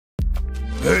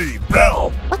Hey,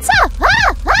 Belle! What's up?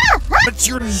 What's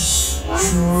your name?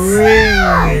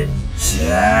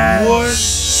 What?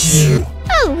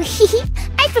 Oh,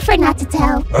 I prefer not to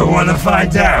tell. I wanna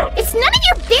find out. It's none of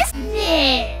your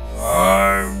business.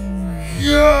 I'm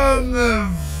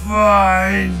gonna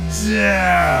find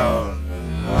out.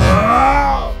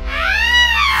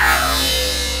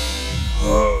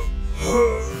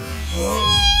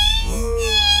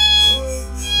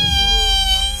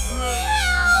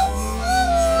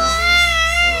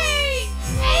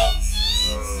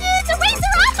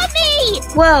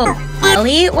 Whoa,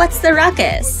 Ellie, what's the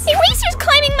ruckus? Eraser's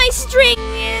climbing my string,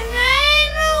 and I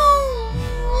don't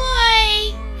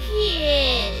like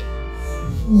it.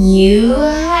 You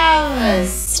have a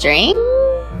string?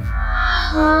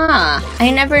 Huh,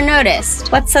 I never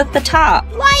noticed. What's at the top?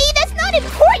 Why, that's not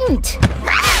important.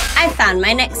 I found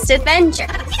my next adventure.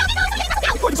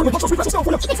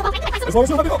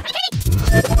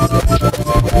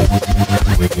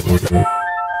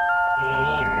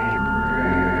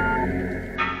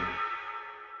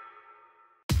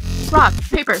 Rock,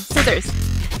 paper, scissors.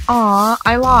 Aw,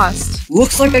 I lost.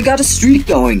 Looks like I got a streak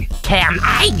going. Can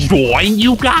I join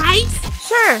you guys?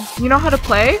 Sure, you know how to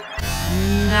play?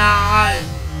 Not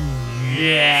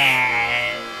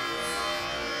yet.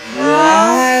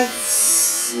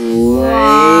 That's lame.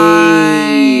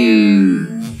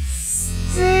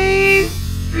 Stay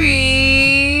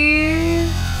free.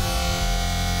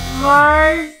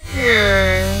 Marker.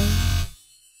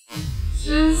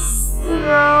 Just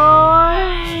throw a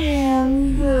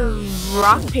hand of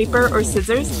rock, paper, or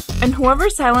scissors, and whoever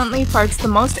silently farts the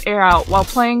most air out while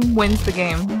playing wins the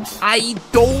game. I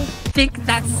don't think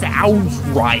that sounds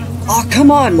right. Aw,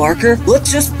 come on, Marker.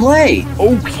 Let's just play.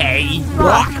 Okay.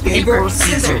 Rock, paper,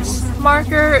 scissors.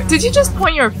 Marker, did you just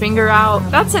point your finger out?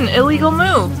 That's an illegal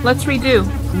move. Let's redo.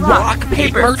 Rock,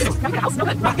 paper, Don't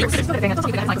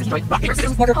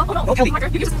tell me.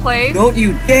 You just played. Don't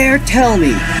you dare tell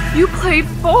me. You played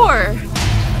 4.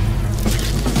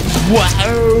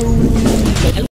 Wow.